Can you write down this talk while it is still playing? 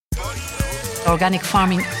organic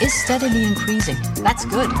farming is steadily increasing. That's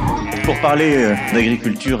good. Pour parler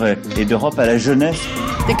d'agriculture et d'Europe à la jeunesse.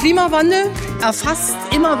 Der Klimawandel erfasst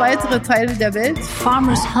immer weitere Teile der Welt.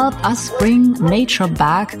 Farmers help us bring nature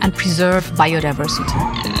back and preserve biodiversity.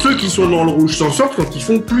 Ceux qui sont dans le rouge s'en sortent quand ils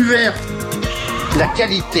font plus vert. La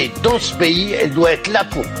qualité dans ce pays, elle doit être là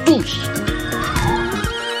pour tous.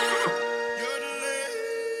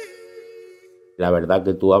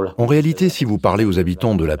 En réalité, si vous parlez aux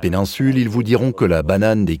habitants de la péninsule, ils vous diront que la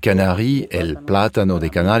banane des Canaries, el Plátano de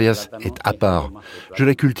Canarias, est à part. Je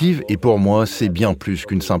la cultive et pour moi, c'est bien plus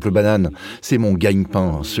qu'une simple banane. C'est mon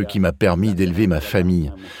gagne-pain, ce qui m'a permis d'élever ma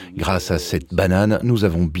famille. Grâce à cette banane, nous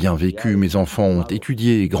avons bien vécu, mes enfants ont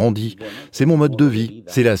étudié et grandi. C'est mon mode de vie.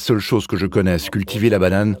 C'est la seule chose que je connaisse, cultiver la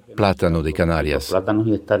banane Plátano de Canarias.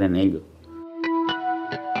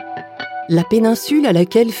 La péninsule à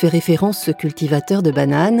laquelle fait référence ce cultivateur de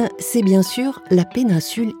bananes, c'est bien sûr la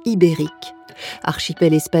péninsule ibérique.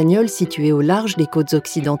 Archipel espagnol situé au large des côtes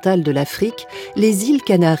occidentales de l'Afrique, les îles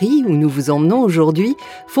Canaries, où nous vous emmenons aujourd'hui,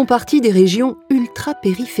 font partie des régions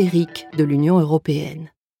ultrapériphériques de l'Union européenne.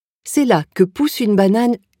 C'est là que pousse une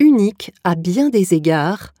banane unique à bien des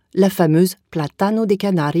égards, la fameuse Plátano de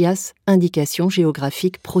Canarias, indication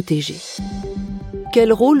géographique protégée.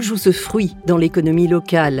 Quel rôle joue ce fruit dans l'économie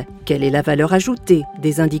locale ? Quelle est la valeur ajoutée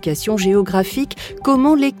des indications géographiques ?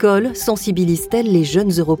 Comment l'école sensibilise-t-elle les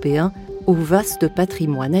jeunes Européens au vaste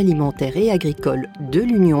patrimoine alimentaire et agricole de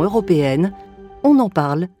l'Union européenne ? On en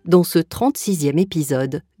parle dans ce 36e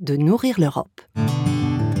épisode de Nourrir l'Europe.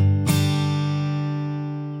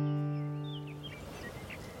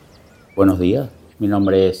 Buenos días, mi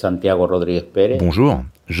nombre es Santiago Rodríguez Pérez. Bonjour.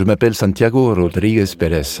 Je m'appelle Santiago Rodríguez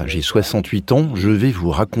Pérez, j'ai 68 ans, je vais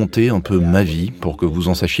vous raconter un peu ma vie pour que vous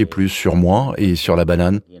en sachiez plus sur moi et sur la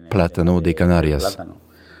banane Plátano de Canarias.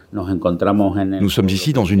 Nous sommes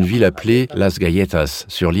ici dans une ville appelée Las Galletas,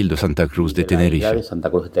 sur l'île de Santa Cruz de Tenerife.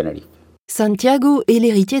 Santiago est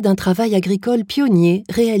l'héritier d'un travail agricole pionnier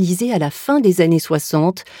réalisé à la fin des années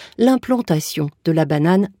 60, l'implantation de la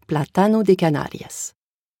banane Plátano de Canarias.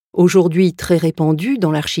 Aujourd'hui très répandue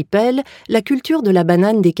dans l'archipel, la culture de la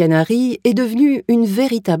banane des Canaries est devenue une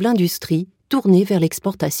véritable industrie tournée vers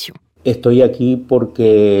l'exportation. Je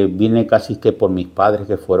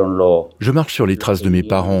marche sur les traces de mes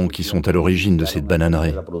parents qui sont à l'origine de cette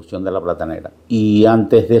bananerie.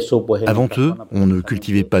 Avant eux, on ne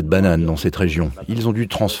cultivait pas de bananes dans cette région. Ils ont dû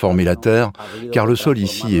transformer la terre car le sol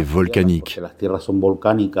ici est volcanique.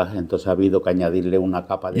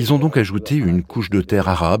 Ils ont donc ajouté une couche de terre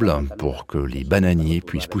arable pour que les bananiers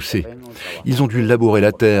puissent pousser. Ils ont dû labourer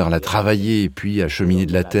la terre, la travailler puis acheminer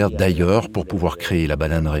de la terre d'ailleurs pour pouvoir créer la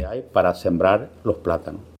bananerie.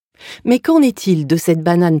 Mais qu'en est-il de cette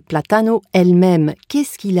banane Plátano elle-même ?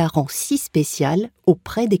 Qu'est-ce qui la rend si spéciale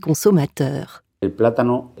auprès des consommateurs ?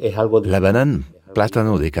 La banane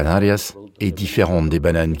Plátano de Canarias est différente des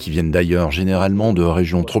bananes qui viennent d'ailleurs, généralement de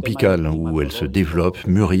régions tropicales où elles se développent,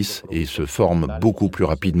 mûrissent et se forment beaucoup plus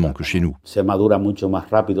rapidement que chez nous.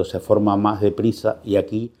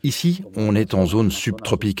 Ici, on est en zone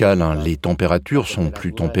subtropicale, les températures sont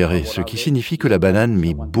plus tempérées, ce qui signifie que la banane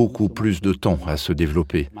met beaucoup plus de temps à se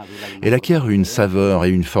développer. Elle acquiert une saveur et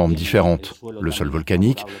une forme différentes. Le sol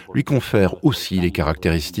volcanique lui confère aussi les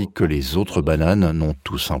caractéristiques que les autres bananes n'ont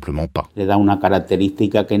tout simplement pas.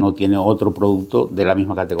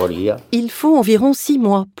 Il faut environ 6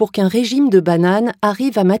 mois pour qu'un régime de bananes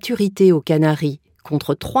arrive à maturité aux Canaries,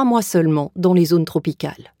 contre 3 mois seulement dans les zones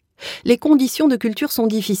tropicales. Les conditions de culture sont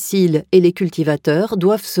difficiles et les cultivateurs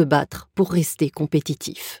doivent se battre pour rester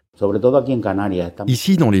compétitifs.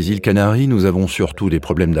 Ici, dans les îles Canaries, nous avons surtout des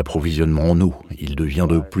problèmes d'approvisionnement en eau. Il devient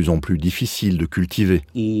de plus en plus difficile de cultiver.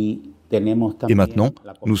 Et maintenant,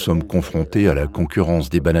 nous sommes confrontés à la concurrence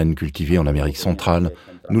des bananes cultivées en Amérique centrale.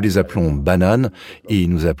 Nous les appelons bananes et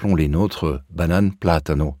nous appelons les nôtres bananes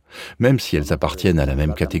plátano, même si elles appartiennent à la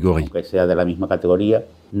même catégorie.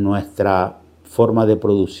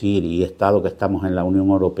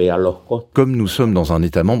 Comme nous sommes dans un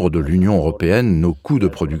État membre de l'Union européenne, nos coûts de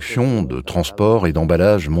production, de transport et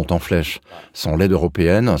d'emballage montent en flèche. Sans l'aide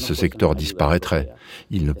européenne, ce secteur disparaîtrait.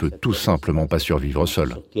 Il ne peut tout simplement pas survivre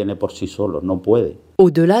seul.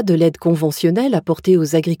 Au-delà de l'aide conventionnelle apportée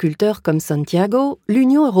aux agriculteurs comme Santiago,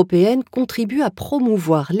 l'Union européenne contribue à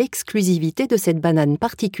promouvoir l'exclusivité de cette banane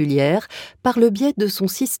particulière par le biais de son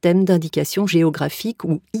système d'indication géographique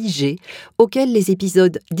ou IG, auquel les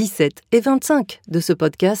épisodes 17 et 25 de ce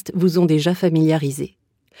podcast vous ont déjà familiarisé.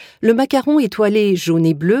 Le macaron étoilé jaune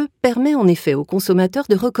et bleu permet en effet aux consommateurs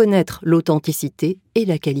de reconnaître l'authenticité et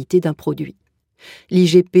la qualité d'un produit.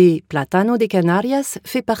 L'IGP Plátano de Canarias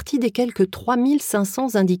fait partie des quelques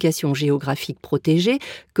 3500 indications géographiques protégées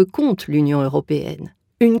que compte l'Union européenne.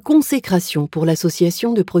 Une consécration pour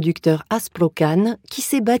l'association de producteurs Quand qui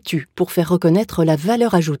s'est battue pour faire reconnaître la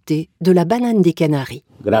valeur ajoutée de la banane des Canaries.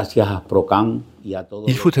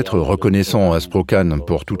 Il faut être reconnaissant à Quand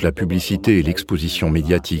pour toute la publicité et l'exposition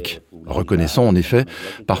médiatique. Reconnaissant en effet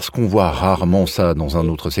parce qu'on voit rarement ça dans un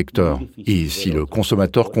autre secteur. Et si le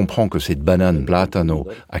consommateur comprend que cette banane Plátano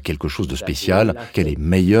a quelque chose de spécial, qu'elle est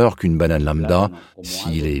meilleure qu'une banane lambda,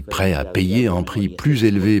 s'il est prêt à payer un prix plus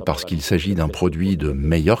élevé parce qu'il s'agit d'un produit de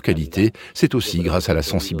meilleure qualité, c'est aussi grâce à la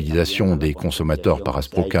sensibilisation des consommateurs par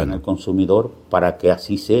Quand.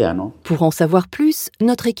 Pour en savoir plus,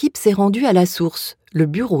 notre équipe s'est rendue à la source. Le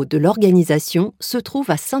bureau de l'organisation se trouve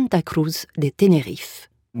à Santa Cruz de Tenerife.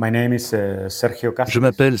 Je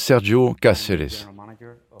m'appelle Sergio Cáceres.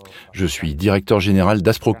 Je suis directeur général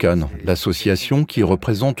d'Asprocan, l'association qui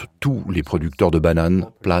représente tous les producteurs de bananes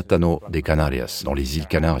Plátano de Canarias dans les îles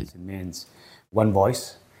Canaries.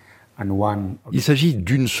 Il s'agit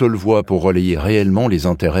d'une seule voix pour relayer réellement les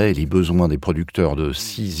intérêts et les besoins des producteurs de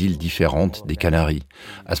 6 îles différentes des Canaries.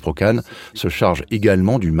 Asprocan se charge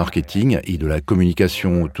également du marketing et de la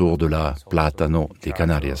communication autour de la Plátano de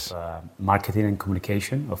Canarias.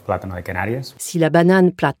 Si la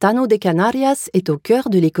banane Plátano de Canarias est au cœur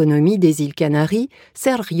de l'économie des îles Canaries,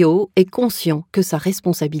 Sergio est conscient que sa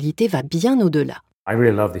responsabilité va bien au-delà.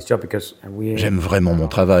 J'aime vraiment mon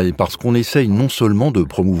travail parce qu'on essaye non seulement de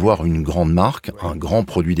promouvoir une grande marque, un grand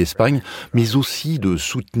produit d'Espagne, mais aussi de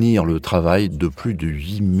soutenir le travail de plus de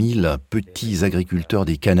 8000 petits agriculteurs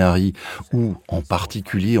des Canaries où, en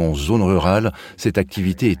particulier en zone rurale, cette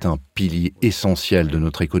activité est un pilier essentiel de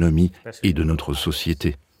notre économie et de notre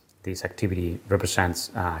société.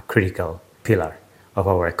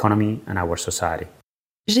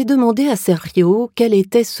 J'ai demandé à Sergio quelle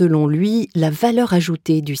était selon lui la valeur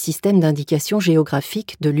ajoutée du système d'indication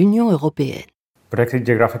géographique de l'Union européenne.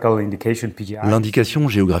 L'indication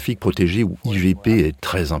géographique protégée ou IGP est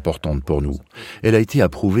très importante pour nous. Elle a été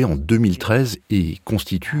approuvée en 2013 et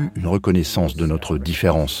constitue une reconnaissance de notre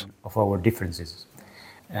différence.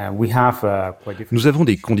 Nous avons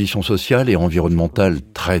des conditions sociales et environnementales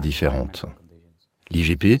très différentes.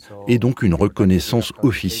 L'IGP est donc une reconnaissance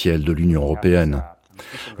officielle de l'Union européenne.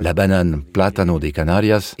 La banane Plátano de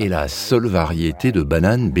Canarias est la seule variété de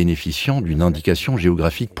banane bénéficiant d'une indication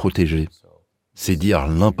géographique protégée. C'est dire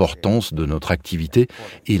l'importance de notre activité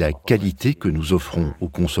et la qualité que nous offrons aux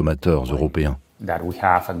consommateurs européens.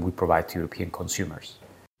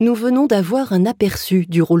 Nous venons d'avoir un aperçu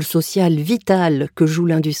du rôle social vital que joue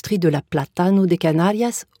l'industrie de la Plátano de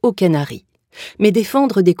Canarias aux Canaries. Mais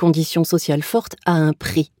défendre des conditions sociales fortes a un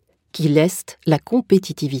prix, qui leste la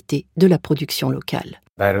compétitivité de la production locale.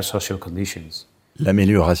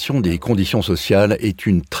 L'amélioration des conditions sociales est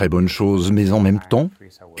une très bonne chose, mais en même temps,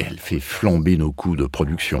 elle fait flamber nos coûts de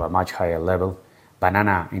production.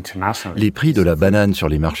 Les prix de la banane sur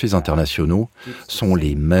les marchés internationaux sont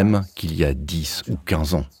les mêmes qu'il y a 10 ou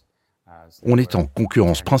 15 ans. On est en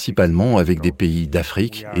concurrence principalement avec des pays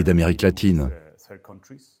d'Afrique et d'Amérique latine.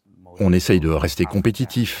 On essaye de rester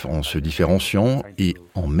compétitif en se différenciant et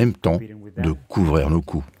en même temps de couvrir nos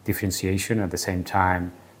coûts.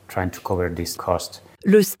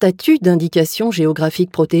 Le statut d'indication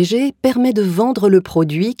géographique protégée permet de vendre le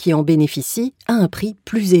produit qui en bénéficie à un prix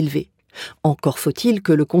plus élevé. Encore faut-il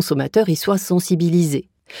que le consommateur y soit sensibilisé.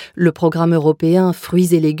 Le programme européen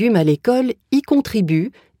Fruits et légumes à l'école y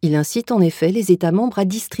contribue. Il incite en effet les États membres à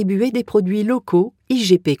distribuer des produits locaux,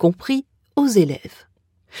 IGP compris, aux élèves.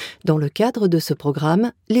 Dans le cadre de ce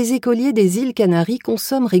programme, les écoliers des îles Canaries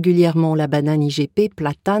consomment régulièrement la banane IGP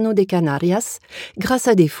Plátano de Canarias grâce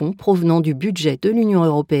à des fonds provenant du budget de l'Union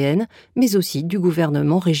européenne, mais aussi du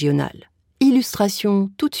gouvernement régional. Illustration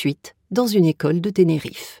tout de suite dans une école de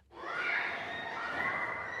Tenerife.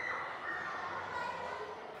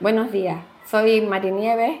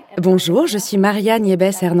 Bonjour, je suis María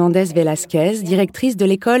Nieves Hernández Velázquez, directrice de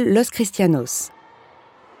l'école Los Cristianos.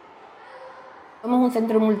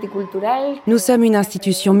 Nous sommes une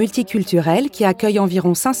institution multiculturelle qui accueille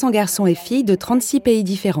environ 500 garçons et filles de 36 pays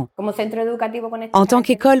différents. En tant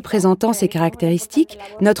qu'école présentant ces caractéristiques,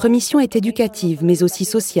 notre mission est éducative, mais aussi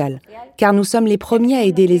sociale, car nous sommes les premiers à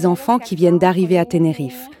aider les enfants qui viennent d'arriver à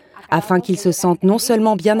Tenerife, afin qu'ils se sentent non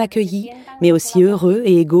seulement bien accueillis, mais aussi heureux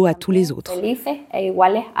et égaux à tous les autres.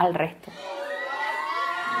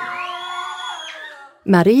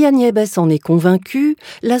 María Nieves en est convaincue,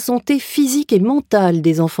 la santé physique et mentale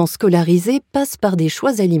des enfants scolarisés passe par des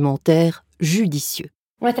choix alimentaires judicieux.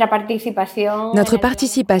 Notre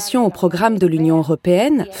participation au programme de l'Union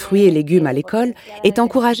européenne, Fruits et légumes à l'école, est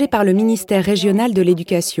encouragée par le ministère régional de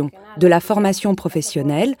l'éducation, de la formation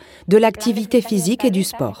professionnelle, de l'activité physique et du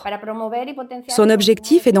sport. Son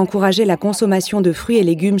objectif est d'encourager la consommation de fruits et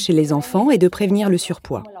légumes chez les enfants et de prévenir le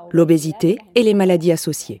surpoids, l'obésité et les maladies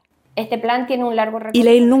associées. Il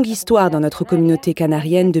a une longue histoire dans notre communauté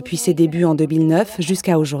canarienne depuis ses débuts en 2009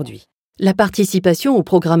 jusqu'à aujourd'hui. La participation au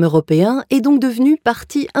programme européen est donc devenue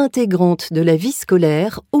partie intégrante de la vie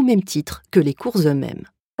scolaire au même titre que les cours eux-mêmes.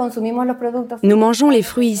 Nous mangeons les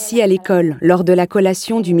fruits ici à l'école, lors de la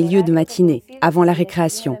collation du milieu de matinée, avant la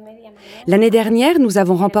récréation. L'année dernière, nous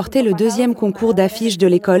avons remporté le 2e concours d'affiches de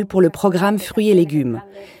l'école pour le programme Fruits et légumes,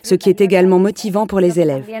 ce qui est également motivant pour les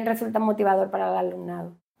élèves.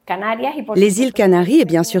 Les îles Canaries et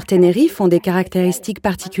bien sûr Tenerife ont des caractéristiques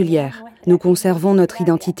particulières. Nous conservons notre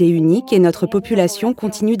identité unique et notre population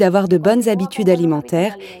continue d'avoir de bonnes habitudes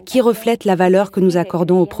alimentaires qui reflètent la valeur que nous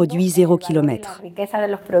accordons aux produits 0 km.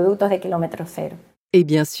 Et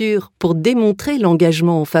bien sûr, pour démontrer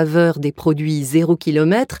l'engagement en faveur des produits 0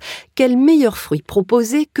 km, quel meilleur fruit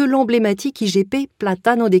proposer que l'emblématique IGP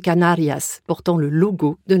Plátano de Canarias, portant le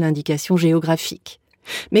logo de l'indication géographique.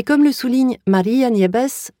 Mais comme le souligne María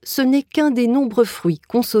Nieves, ce n'est qu'un des nombreux fruits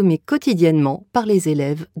consommés quotidiennement par les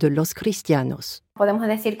élèves de Los Cristianos.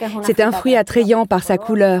 C'est un fruit attrayant par sa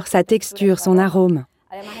couleur, sa texture, son arôme.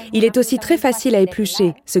 Il est aussi très facile à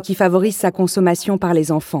éplucher, ce qui favorise sa consommation par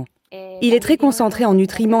les enfants. Il est très concentré en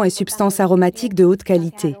nutriments et substances aromatiques de haute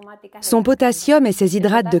qualité. Son potassium et ses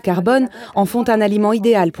hydrates de carbone en font un aliment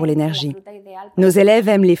idéal pour l'énergie. Nos élèves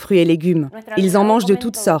aiment les fruits et légumes. Ils en mangent de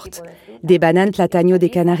toutes sortes. Des bananes Plátano de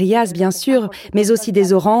Canarias, bien sûr, mais aussi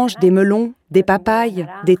des oranges, des melons, des papayes,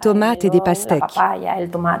 des tomates et des pastèques.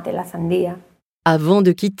 Avant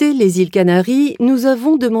de quitter les îles Canaries, nous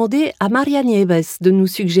avons demandé à María Nieves de nous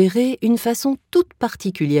suggérer une façon toute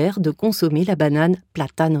particulière de consommer la banane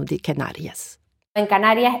Plátano de Canarias.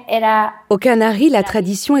 Aux Canaries, la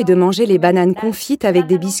tradition est de manger les bananes confites avec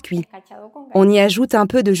des biscuits. On y ajoute un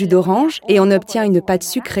peu de jus d'orange et on obtient une pâte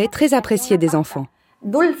sucrée très appréciée des enfants.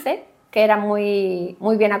 Que era muy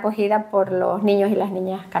bien acogida por los niños y las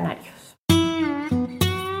niñas canarios.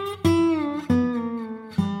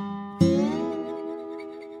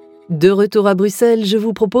 De retour à Bruxelles, je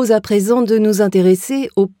vous propose à présent de nous intéresser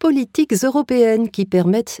aux politiques européennes qui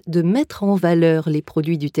permettent de mettre en valeur les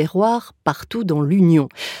produits du terroir partout dans l'Union.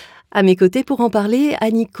 À mes côtés pour en parler,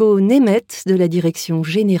 Aniko Németh de la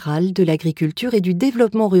Direction-Générale de l'Agriculture et du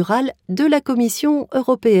Développement Rural de la Commission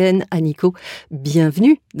européenne. Aniko,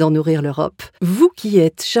 bienvenue dans Nourrir l'Europe. Vous qui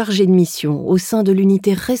êtes chargée de mission au sein de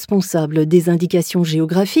l'unité responsable des indications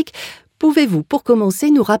géographiques, pouvez-vous pour commencer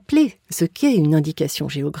nous rappeler ce qu'est une indication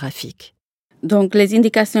géographique ? Donc, les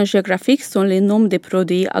indications géographiques sont les noms des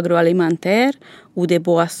produits agroalimentaires ou des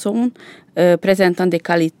boissons présentant des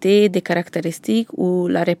qualités, des caractéristiques ou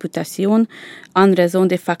la réputation en raison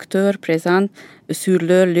des facteurs présents sur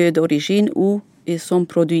leur lieu d'origine où ils sont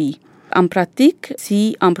produits. En pratique,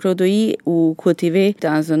 si un produit est cultivé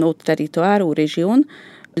dans un autre territoire ou région,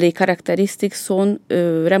 les caractéristiques sont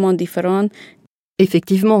vraiment différentes.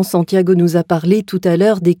 Effectivement, Santiago nous a parlé tout à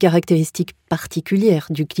l'heure des caractéristiques particulières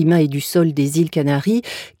du climat et du sol des îles Canaries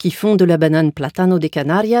qui font de la banane Plátano de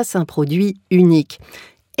Canarias un produit unique.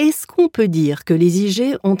 Est-ce qu'on peut dire que les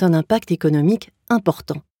IG ont un impact économique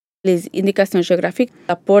important ? Les indications géographiques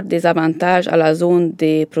apportent des avantages à la zone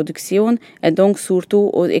de production et donc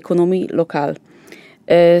surtout aux économies locales.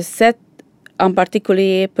 C'est en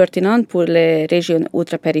particulier pertinent pour les régions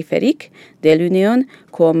ultrapériphériques de l'Union,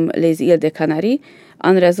 comme les îles des Canaries,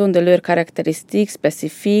 en raison de leurs caractéristiques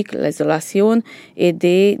spécifiques, l'isolation et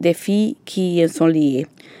des défis qui y sont liés.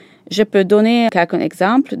 Je peux donner quelques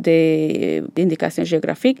exemples d'indications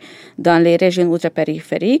géographiques dans les régions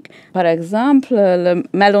ultrapériphériques. Par exemple, le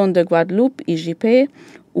melon de Guadeloupe, IGP,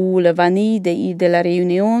 ou le vanille des îles de la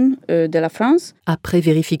Réunion de la France. Après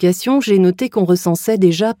vérification, j'ai noté qu'on recensait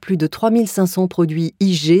déjà plus de 3500 produits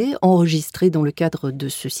IG enregistrés dans le cadre de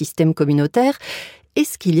ce système communautaire.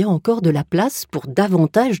 Est-ce qu'il y a encore de la place pour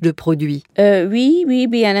davantage de produits ? Oui,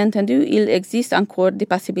 bien entendu. Il existe encore des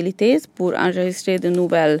possibilités pour enregistrer de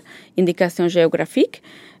nouvelles indications géographiques.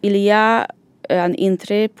 Il y a un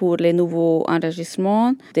intérêt pour les nouveaux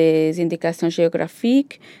enregistrements des indications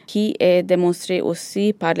géographiques qui est démontré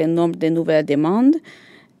aussi par le nombre de nouvelles demandes.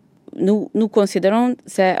 Nous considérons que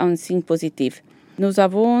c'est un signe positif. Nous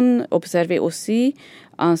avons observé aussi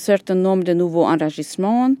un certain nombre de nouveaux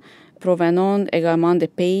enregistrements provenant également des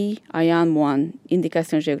pays ayant moins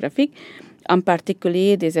d'indications géographiques, en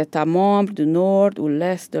particulier des États membres du nord ou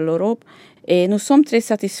l'est de l'Europe, et nous sommes très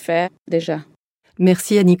satisfaits déjà.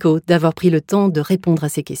 Merci Aniko d'avoir pris le temps de répondre à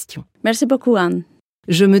ces questions. Merci beaucoup Anne.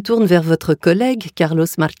 Je me tourne vers votre collègue Carlos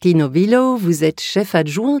Martín Óvilo. Vous êtes chef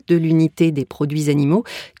adjoint de l'unité des produits animaux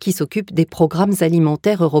qui s'occupe des programmes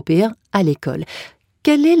alimentaires européens à l'école.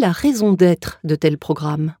 Quelle est la raison d'être de tels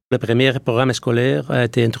programmes ? Le premier programme scolaire a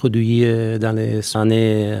été introduit dans les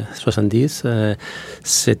années 70.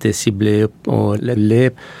 C'était ciblé au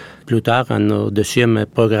lait. Plus tard, un deuxième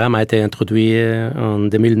programme a été introduit en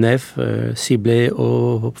 2009, ciblé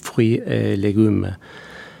aux fruits et légumes.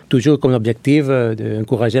 Toujours comme objectif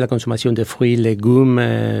d'encourager la consommation de fruits, légumes,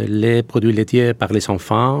 les produits laitiers par les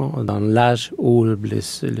enfants dans l'âge où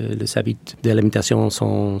les habitudes de l'alimentation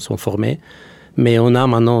sont formés. Mais on a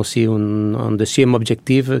maintenant aussi un deuxième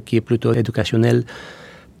objectif qui est plutôt éducationnel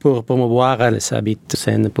pour promouvoir les habitudes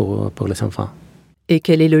saines pour les enfants. Et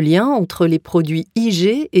quel est le lien entre les produits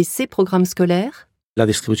IG et ces programmes scolaires ? La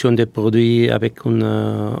distribution des produits avec une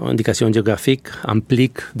indication géographique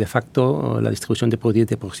implique de facto la distribution des produits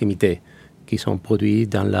de proximité qui sont produits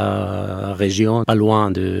dans la région, pas loin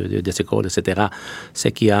des écoles, etc. Ce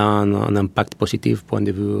qui a un impact positif point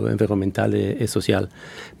de vue environnemental et social.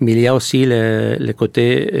 Mais il y a aussi le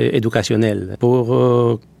côté éducationnel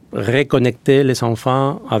pour reconnecter les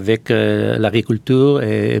enfants avec l'agriculture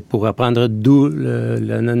et pour apprendre d'où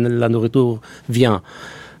la nourriture vient.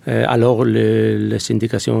 Alors les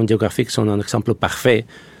indications géographiques sont un exemple parfait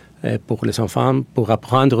pour les enfants, pour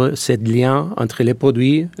apprendre ce lien entre les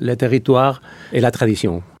produits, le territoire et la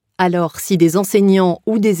tradition. Alors, si des enseignants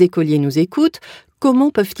ou des écoliers nous écoutent,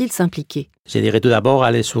 comment peuvent-ils s'impliquer ? Je dirais tout d'abord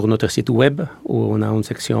aller sur notre site web où on a une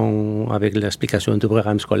section avec l'explication du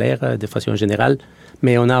programme scolaire de façon générale,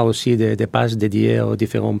 mais on a aussi des pages dédiées aux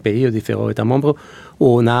différents pays, aux différents États membres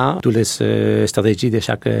où on a toutes les stratégies de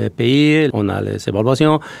chaque pays, on a les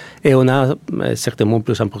évaluations et on a certainement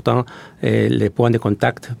plus important les points de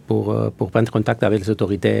contact pour prendre contact avec les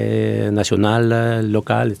autorités nationales,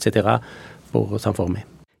 locales, etc. pour s'informer.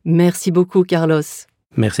 Merci beaucoup Carlos.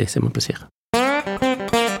 Merci, c'est mon plaisir.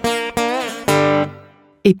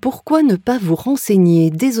 Et pourquoi ne pas vous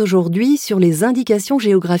renseigner dès aujourd'hui sur les indications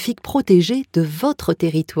géographiques protégées de votre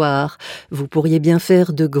territoire ? Vous pourriez bien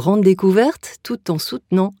faire de grandes découvertes tout en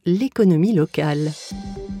soutenant l'économie locale.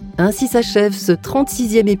 Ainsi s'achève ce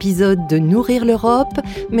 36e épisode de Nourrir l'Europe.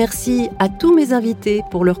 Merci à tous mes invités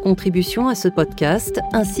pour leur contribution à ce podcast,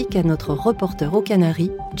 ainsi qu'à notre reporter aux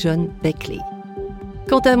Canaries, John Beckley.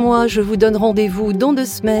 Quant à moi, je vous donne rendez-vous dans 2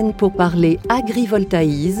 semaines pour parler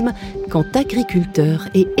agrivoltaïsme, quand agriculteurs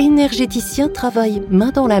et énergéticiens travaillent main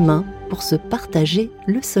dans la main pour se partager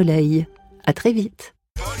le soleil. À très vite.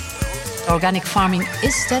 Organic farming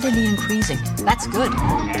is steadily increasing. That's good.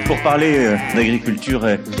 Pour parler d'agriculture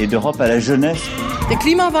et d'Europe à la jeunesse. Der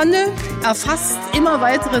Klimawandel erfasst immer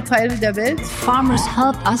weitere Teile der Welt. Farmers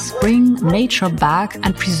help us bring nature back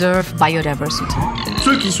and preserve biodiversity.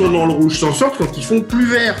 Ceux qui sont dans le rouge s'en sortent quand ils font plus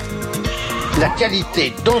vert. La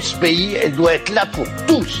qualité dans ce pays, elle doit être là pour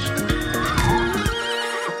tous.